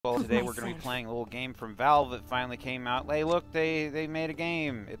today we're going to be playing a little game from Valve that finally came out. Hey, look, they made a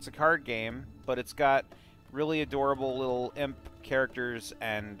game. It's a card game, but it's got really adorable little imp characters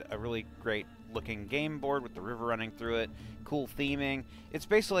and a really great looking game board with the river running through it. Cool theming. It's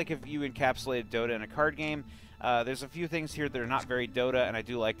basically like if you encapsulated Dota in a card game. There's a few things here that are not very Dota, and I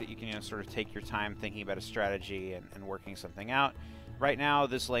do like that you can sort of take your time thinking about a strategy and working something out. Right now,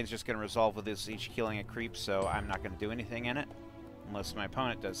 this lane's just going to resolve with this each killing a creep, so I'm not going to do anything in it unless my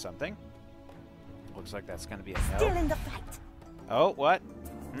opponent does something. Looks like that's going to be a no. Still in the fight. Oh, what?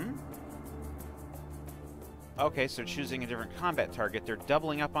 Okay, so choosing a different combat target. They're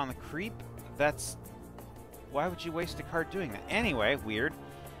doubling up on the creep? That's... Why would you waste a card doing that? Anyway, weird.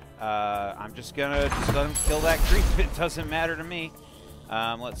 I'm just gonna let him kill that creep. It doesn't matter to me.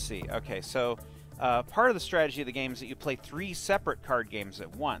 Let's see. Okay, so part of the strategy of the game is that you play 3 separate card games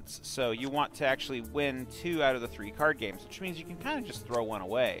at once. So you want to actually win 2 out of the 3 card games, which means you can kind of just throw one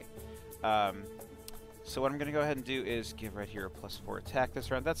away. So what I'm gonna go ahead and do is give right here a +4 attack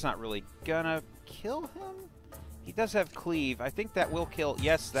this round. That's not really gonna kill him. He does have cleave. I think that will kill.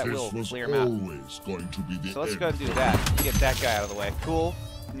 Yes, that will clear him out. So let's go and do that. Get that guy out of the way. Cool.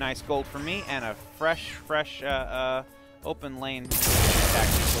 Nice gold for me, and a fresh open lane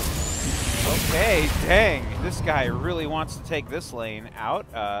tactical. Okay, dang. This guy really wants to take this lane out.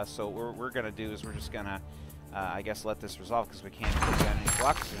 So what we're going to do is we're just going to, I guess, let this resolve because we can't put down any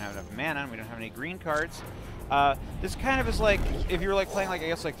blocks. We don't have enough mana, and we don't have any green cards. This kind of is like if you were like playing like I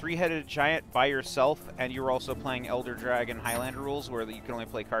guess like 3-headed giant by yourself, and you were also playing Elder Dragon Highlander rules where you can only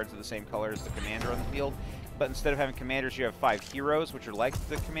play cards of the same color as the commander on the field. But instead of having commanders, you have 5 heroes, which are like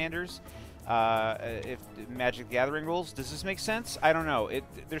the commanders. If Magic the Gathering rules, does this make sense? I don't know.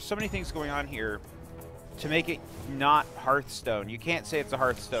 There's so many things going on here to make it not Hearthstone. You can't say it's a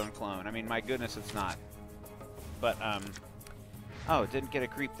Hearthstone clone. I mean, my goodness, it's not. But oh, didn't get a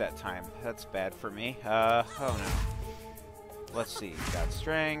creep that time. That's bad for me. Oh no. Let's see. Got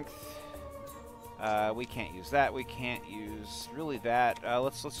strength. We can't use that. We can't use really that.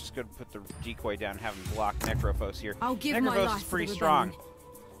 Let's just go put the decoy down and have him block Necrophos here. Necrophos is pretty strong.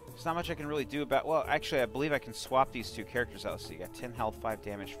 There's not much I can really do about... Well, actually, I believe I can swap these 2 characters out. So you got 10 health, 5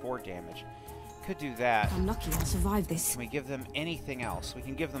 damage, 4 damage. Could do that. I'm lucky I'll survive this. Can we give them anything else? We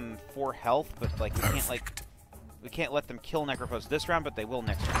can give them 4 health, but like we can't let them kill Necrophos this round, but they will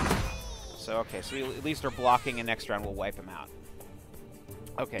next round. So okay, so we at least are blocking, and next round we'll wipe them out.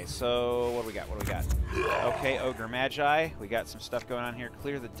 Okay, so what do we got? What do we got? Okay, Ogre Magi. We got some stuff going on here.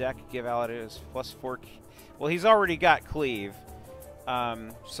 Clear the deck. Give Aladius +4. Well, he's already got cleave,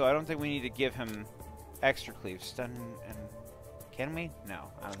 so I don't think we need to give him extra cleave. Stun and can we? No,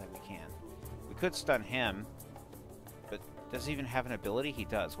 I don't think we can. We could stun him, but does he even have an ability? He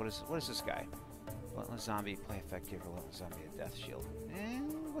does. What is this guy? Relentless Zombie. Play effective. Relentless Zombie. A Death Shield.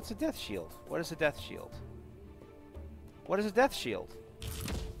 What's a Death Shield? What is a Death Shield? What is a Death Shield?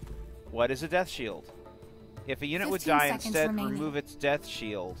 What is a Death Shield? If a unit would die instead, remove its Death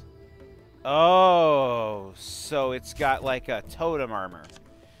Shield. Oh, so it's got like a totem armor.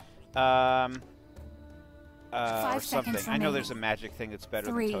 Or something. I know there's a magic thing that's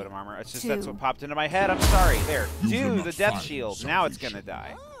better than totem armor. It's just that's what popped into my head. I'm sorry. There. Do the Death Shield. Now it's going to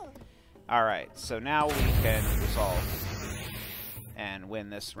die. Alright, so now we can resolve and win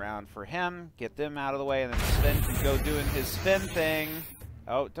this round for him. Get them out of the way, and then Sven can go doing his Sven thing.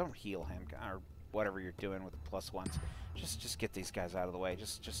 Oh, don't heal him, or whatever you're doing with the +1s. Just get these guys out of the way.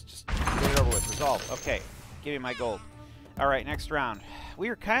 Just get it over with. Resolve. Okay, give me my gold. Alright, next round. We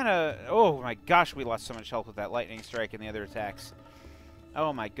were kind of... Oh my gosh, we lost so much health with that lightning strike and the other attacks.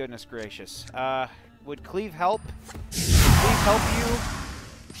 Oh my goodness gracious. Would cleave help? Cleave help you?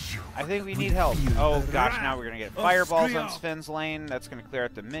 I think we need help. Oh gosh, now we're gonna get fireballs on Sven's lane. That's gonna clear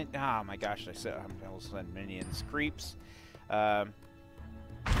out the oh my gosh, I almost said minions, creeps. Oh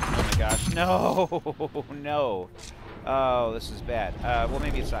my gosh, no, no. Oh, this is bad. Well,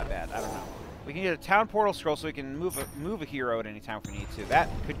 maybe it's not bad. I don't know. We can get a town portal scroll so we can move a hero at any time if we need to. That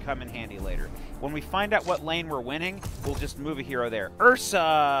could come in handy later. When we find out what lane we're winning, we'll just move a hero there.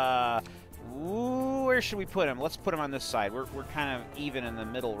 Ursa. Ooh, where should we put him? Let's put him on this side. We're kind of even in the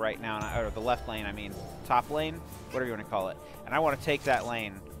middle right now, or the left lane, I mean, top lane, whatever you want to call it. And I want to take that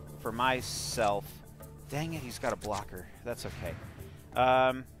lane for myself. Dang it, he's got a blocker. That's okay.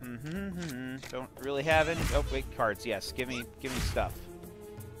 Don't really have any. Oh, wait, cards. Yes, give me stuff.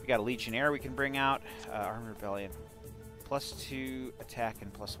 We got a Legionnaire we can bring out. Armor Rebellion. +2 attack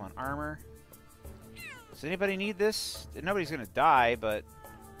and +1 armor. Does anybody need this? Nobody's going to die, but...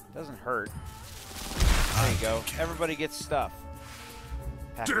 doesn't hurt. There you go. Everybody gets stuff.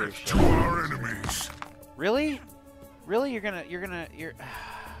 Death to our enemies. Really? Really? You're...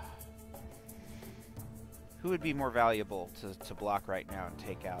 Who would be more valuable to block right now and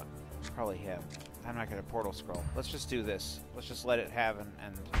take out? Probably him. I'm not going to portal scroll. Let's just do this. Let's just let it have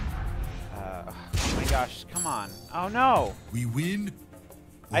oh my gosh, come on. Oh no! We win.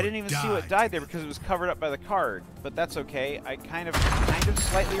 I didn't even see what died there because it was covered up by the card, but that's okay. I kind of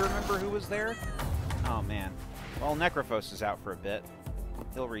slightly remember who was there. Oh man. Well, Necrophos is out for a bit.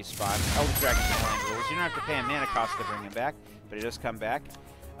 He'll respawn. Elder Dragon's land rules. You don't have to pay a mana cost to bring him back, but he does come back.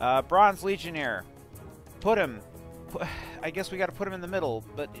 Bronze Legionnaire. Put him. I guess we got to put him in the middle,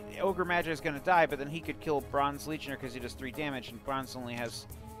 but Ogre Magi is going to die, but then he could kill Bronze Legionnaire because he does 3 damage, and Bronze only has...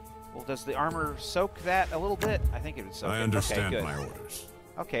 Well, does the armor soak that a little bit? I think it would soak it. I understand okay, my orders.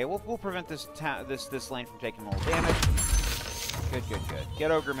 Okay, we'll prevent this lane from taking a little damage. Good, good, good.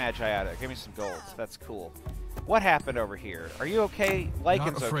 Get Ogre Magi out of it. Give me some gold. That's cool. What happened over here? Are you okay?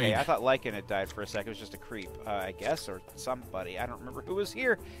 Lycan's okay. I thought Lycan had died for a second. It was just a creep, I guess, or somebody. I don't remember who was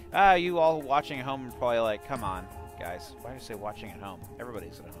here. You all watching at home are probably like, come on, guys. Why do you say watching at home?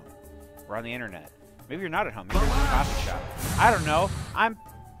 Everybody's at home. We're on the internet. Maybe you're not at home. Maybe you're in a coffee shop. I don't know. I'm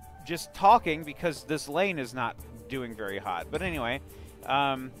just talking because this lane is not doing very hot. But anyway,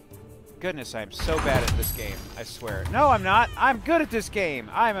 goodness, I'm so bad at this game. I swear. No, I'm not. I'm good at this game.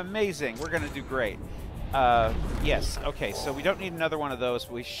 I'm amazing. We're going to do great. Yes. Okay, so we don't need another one of those,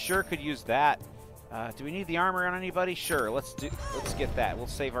 but we sure could use that. Do we need the armor on anybody? Sure. Let's get that. We'll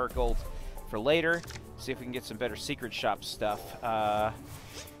save our gold for later. See if we can get some better secret shop stuff.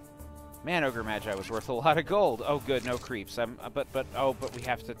 Man, Ogre Magi was worth a lot of gold. Oh, good, no creeps. But we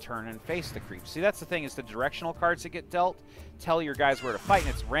have to turn and face the creeps. See, that's the thing, is the directional cards that get dealt tell your guys where to fight,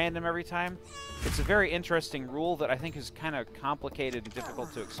 and it's random every time. It's a very interesting rule that I think is kind of complicated and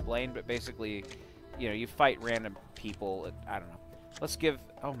difficult to explain, but basically, you know, you fight random people. I don't know. Let's give...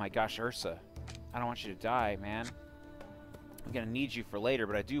 Oh my gosh, Ursa. I don't want you to die, man. I'm going to need you for later,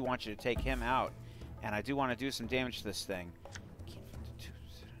 but I do want you to take him out. And I do want to do some damage to this thing.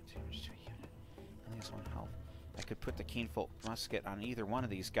 I could put the Keenfold musket on either one of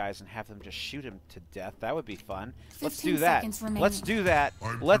these guys and have them just shoot him to death. That would be fun. Let's do that. Let's do that.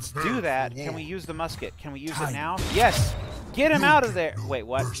 Let's do that. Can we use the musket? Can we use it now? Yes! Get him out of there! Wait,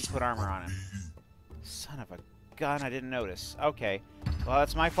 what? He put armor on him. Son of a gun, I didn't notice. Okay. Well,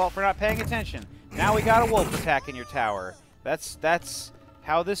 that's my fault for not paying attention. Now we got a wolf attack in your tower. That's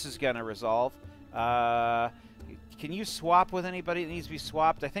how this is going to resolve. Can you swap with anybody that needs to be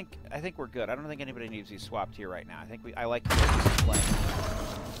swapped? I think we're good. I don't think anybody needs to be swapped here right now. I think I like the way this is playing.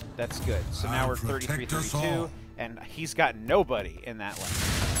 That's good. So now we're 33-32, and he's got nobody in that lane.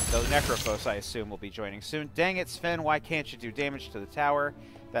 So Necrophos, I assume, will be joining soon. Dang it, Sven, why can't you do damage to the tower?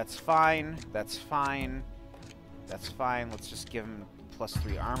 That's fine. That's fine. That's fine. Let's just give him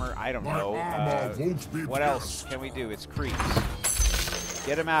 +3 armor. I don't know. What else can we do? It's creeps.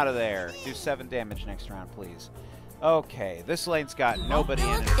 Get him out of there. Do 7 damage next round, please. Okay, this lane's got nobody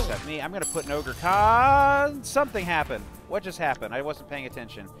in it except me. I'm going to put an Ogre Con. Something happened. What just happened? I wasn't paying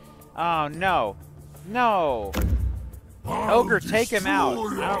attention. Oh, no. No. Ogre, take him out.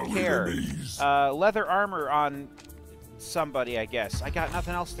 I don't care. Leather armor on somebody, I guess. I got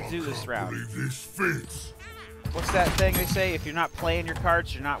nothing else to do this round. What's that thing they say? If you're not playing your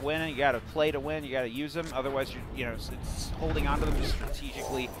cards, you're not winning. You got to play to win. You got to use them. Otherwise, it's holding on to them to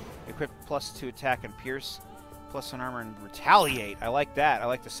strategically equip +2 attack and pierce. +1 armor and retaliate. I like that. I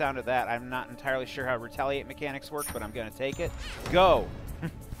like the sound of that. I'm not entirely sure how retaliate mechanics work, but I'm going to take it. Go.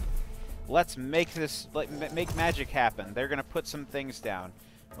 Let's make make magic happen. They're going to put some things down.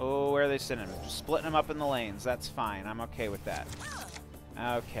 Oh, where are they sending them? Splitting them up in the lanes. That's fine. I'm okay with that.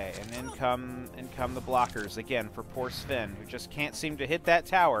 Okay, and in come the blockers again for poor Sven, who just can't seem to hit that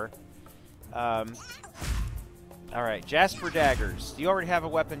tower. All right, Jasper daggers. Do you already have a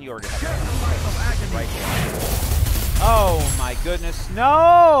weapon? You already have a weapon. Right here. Oh my goodness!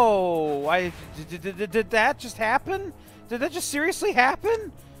 No! Did that just happen? Did that just seriously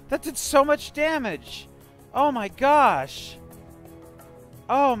happen? That did so much damage. Oh my gosh!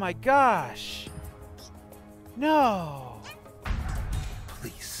 Oh my gosh! No!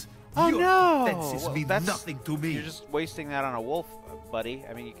 Please. Oh no! Fences mean nothing to me. You're just wasting that on a wolf, buddy.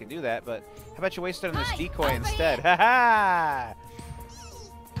 I mean, you can do that, but how about you waste it on this decoy instead? Ha ha!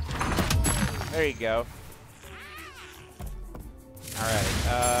 There you go.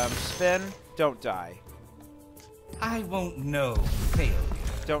 Alright, Sven, don't die. I won't know failure.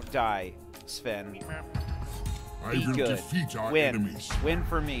 Don't die, Sven. I Be will good. defeat our Win. enemies. Win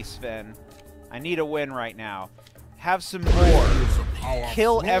for me, Sven. I need a win right now. Have some more.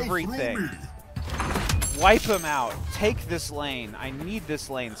 Kill everything. Wipe them out. Take this lane. I need this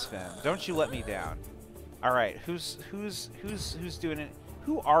lane, Sven. Don't you let me down. All right, who's doing it?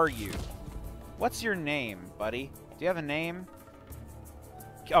 Who are you? What's your name, buddy? Do you have a name?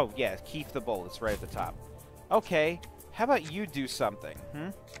 Oh, yeah, Keith the Bull. It's right at the top. Okay, how about you do something,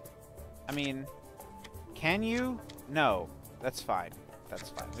 I mean, can you? No, that's fine.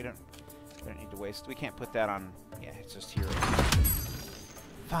 That's fine. We don't need to waste. We can't put that on. Yeah, it's just here.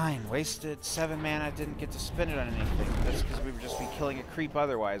 Fine, wasted 7 mana. Didn't get to spend it on anything. That's because we would just be killing a creep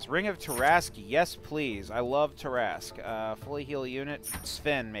otherwise. Ring of Tarrasque, yes please. I love Tarrasque. Fully heal unit.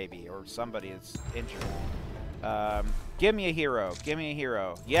 Sven maybe, or somebody that's injured. Give me a hero. Give me a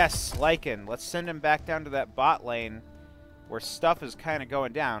hero. Yes, Lycan. Let's send him back down to that bot lane where stuff is kind of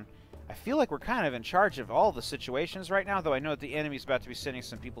going down. I feel like we're kind of in charge of all the situations right now, though I know that the enemy's about to be sending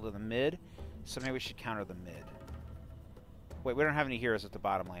some people to the mid, so maybe we should counter the mid. Wait, we don't have any heroes at the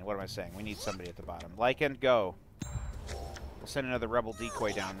bottom lane. What am I saying? We need somebody at the bottom. Lycan, go. We'll send another rebel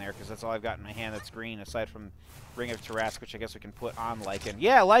decoy down there, because that's all I've got in my hand that's green, aside from Ring of Tarrasque, which I guess we can put on Lycan.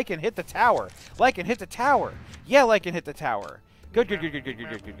 Yeah, Lycan, hit the tower! Lycan, hit the tower! Yeah, Lycan, hit the tower! Good, good, good, good, good, good,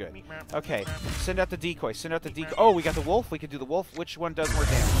 good, good, good. Okay, send out the decoy, send out the decoy. Oh, we got the wolf? We could do the wolf. Which one does more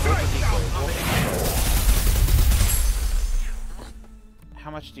damage? Where's the decoy? How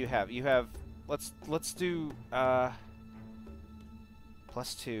much do you have? You have... Let's do...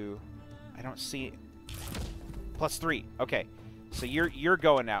 +2. I don't see... +3. Okay. So you're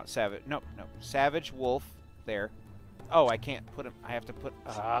going out, Savage. No. Savage, Wolf. There. Oh, I can't put him... I have to put...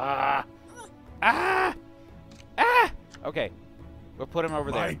 Okay. We'll put him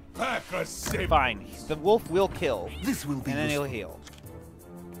over there. Fine. The wolf will kill. This will be and then he'll heal.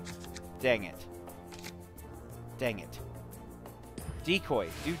 Dang it. Dang it. Decoy.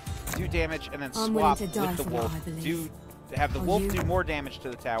 Do damage and then swap with the wolf. Have the wolf do more damage to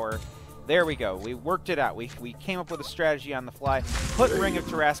the tower. There we go. We worked it out. We came up with a strategy on the fly. Put Ring of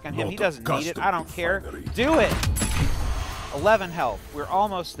Tarrasque on him. He doesn't need it. I don't care. Do it! 11 health. We're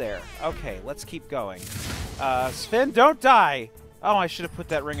almost there. Okay, let's keep going. Sven, don't die! Oh, I should have put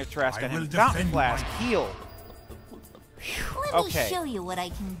that Ring of Tarrasque on him. Fountain Blast. Heal. Let me show you what I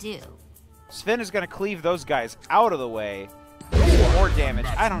can do. Sven is going to cleave those guys out of the way. More damage.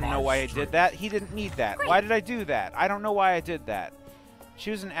 I don't know why I did that. He didn't need that. Why did I do that? I don't know why I did that.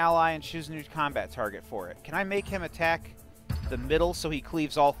 Choose an ally and choose a new combat target for it. Can I make him attack the middle so he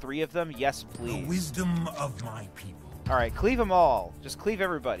cleaves all 3 of them? Yes, please. The wisdom of my people. Alright, cleave them all. Just cleave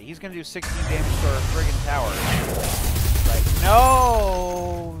everybody. He's going to do 16 damage to our friggin' tower. Right.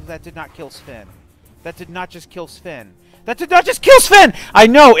 No! That did not kill Sven. That did not just kill Sven. That did not just kill Sven! I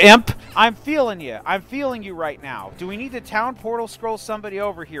know, imp! I'm feeling you. I'm feeling you right now. Do we need to town portal scroll somebody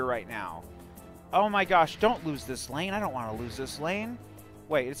over here right now? Oh my gosh, don't lose this lane. I don't want to lose this lane.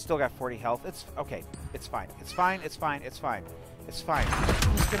 Wait, it's still got 40 health. It's okay. It's fine. It's fine. It's fine. It's fine. It's fine.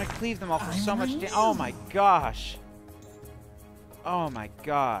 I'm just going to cleave them all for so much damage. Oh my gosh. Oh my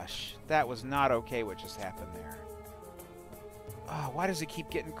gosh. That was not okay what just happened there. Oh, why does it keep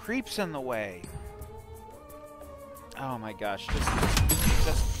getting creeps in the way? Oh my gosh.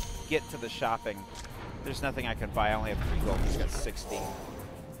 Just get to the shopping. There's nothing I can buy. I only have 3 gold. He's got 16.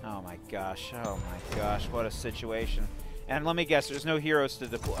 Oh my gosh. Oh my gosh. What a situation. And let me guess, there's no heroes to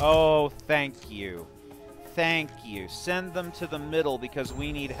deploy. Oh, thank you. Thank you. Send them to the middle because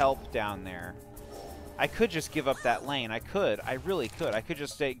we need help down there. I could just give up that lane. I could. I really could. I could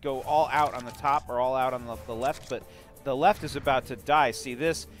just go all out on the top or all out on the left, but the left is about to die. See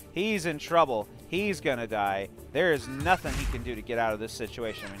this? He's in trouble. He's going to die. There is nothing he can do to get out of this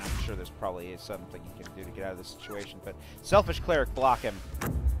situation. I mean, I'm sure there's probably something he can do to get out of this situation, but Selfish Cleric, block him.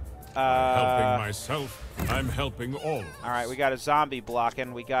 Helping myself, I'm helping all. Alright, we got a zombie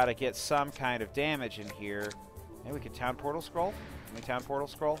blocking. We got to get some kind of damage in here. Maybe we could town portal scroll? Can we town portal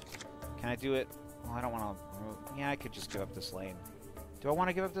scroll? Can I do it? Well, I don't want to remove... Yeah, I could just give up this lane. Do I want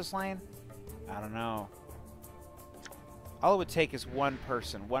to give up this lane? I don't know. All it would take is one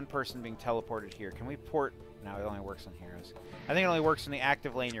person being teleported here. Can we port... No, it only works on heroes. I think it only works in the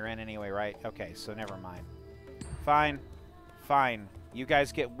active lane you're in anyway, right? Okay, so never mind. Fine. Fine. You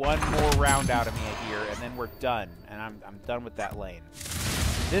guys get one more round out of me here, and then we're done. And I'm done with that lane.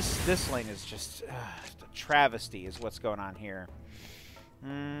 This lane is just a travesty is what's going on here.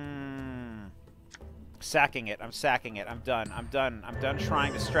 Sacking it. I'm sacking it. I'm done. I'm done. I'm done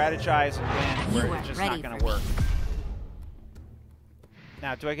trying to strategize and win where it's just not going to work.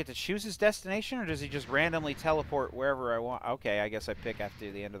 Now, do I get to choose his destination, or does he just randomly teleport wherever I want? Okay, I guess I pick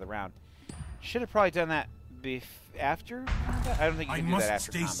after the end of the round. Should have probably done that after combat? I don't think you can do that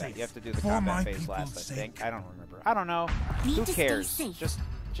after combat. You have to do the combat phase last, I think. I don't remember. I don't know. Who cares?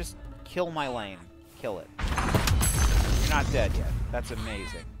 Just kill my lane. Kill it. You're not dead yet. That's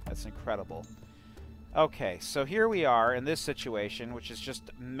amazing. That's incredible. Okay, so here we are in this situation, which is just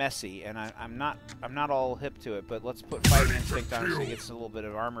messy, and I'm not all hip to it. But let's put Fighting Instinct on so he gets a little bit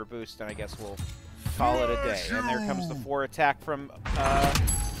of armor boost, and I guess we'll call it a day. And there comes the 4 attack from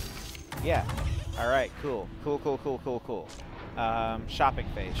yeah. All right, cool. Shopping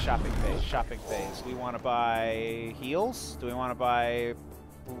phase. We want to buy heals. Do we want to buy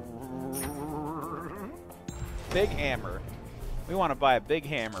big hammer? We want to buy a big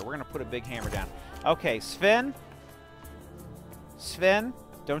hammer. We're gonna put a big hammer down. Okay, Sven,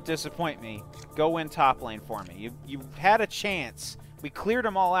 don't disappoint me. Go win top lane for me. You had a chance. We cleared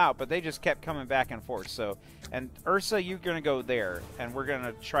them all out, but they just kept coming back and forth. So, and Ursa, you're going to go there, and we're going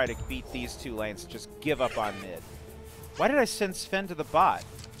to try to beat these 2 lanes. Just give up on mid. Why did I send Sven to the bot?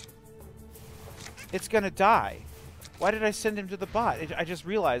 It's going to die. Why did I send him to the bot? I just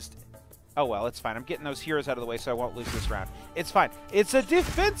realized... Oh, well, it's fine. I'm getting those heroes out of the way so I won't lose this round. It's fine. It's a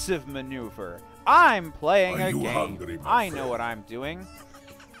defensive maneuver. I'm playing a game. Hungry, I know what I'm doing.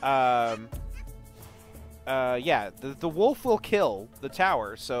 Yeah, the wolf will kill the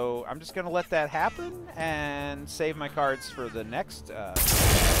tower, so I'm just going to let that happen and save my cards for the next...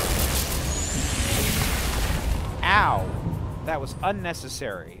 Ow! That was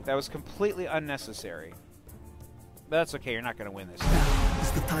unnecessary. That was completely unnecessary. But that's okay, you're not going to win this tower.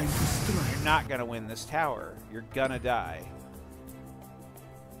 It's the time to strike. You're not going to win this tower. You're going to die.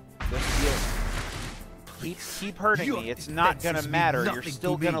 Just keep hurting me. It's not going to matter. You're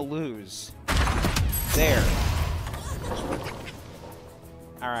still going to lose. There.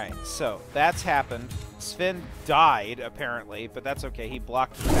 Alright, so that's happened. Sven died, apparently, but that's okay. He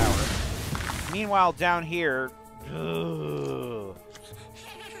blocked the tower. Meanwhile, down here... Ugh.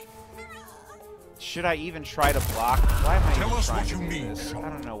 Should I even try to block? Why am I even trying to do this? I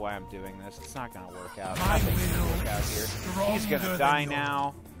don't know why I'm doing this. It's not going to work out. Nothing's going to work out here. He's going to die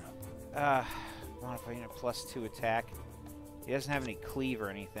now. Modifying a +2 attack. He doesn't have any cleave or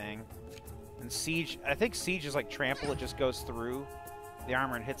anything. And Siege, I think Siege is like Trample. It just goes through the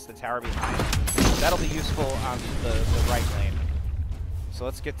armor and hits the tower behind. That'll be useful on the right lane. So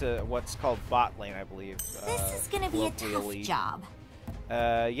let's get to what's called bot lane, I believe. This is going to be a tough job.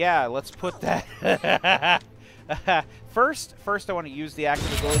 Yeah, let's put that... First I want to use the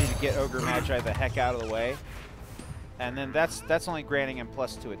active ability to get Ogre Magi the heck out of the way. And then that's only granting him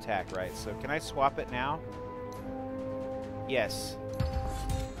 +2 attack, right? So can I swap it now? Yes.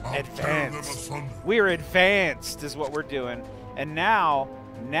 Advanced. We're advanced is what we're doing. And now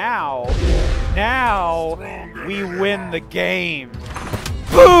we win the game.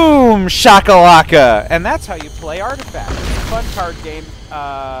 Boom! Shakalaka! And that's how you play Artifact. It's a fun card game.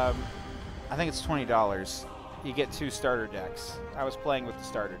 I think it's $20. You get 2 starter decks. I was playing with the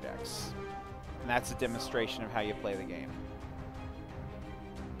starter decks. And that's a demonstration of how you play the game.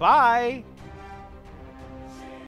 Bye!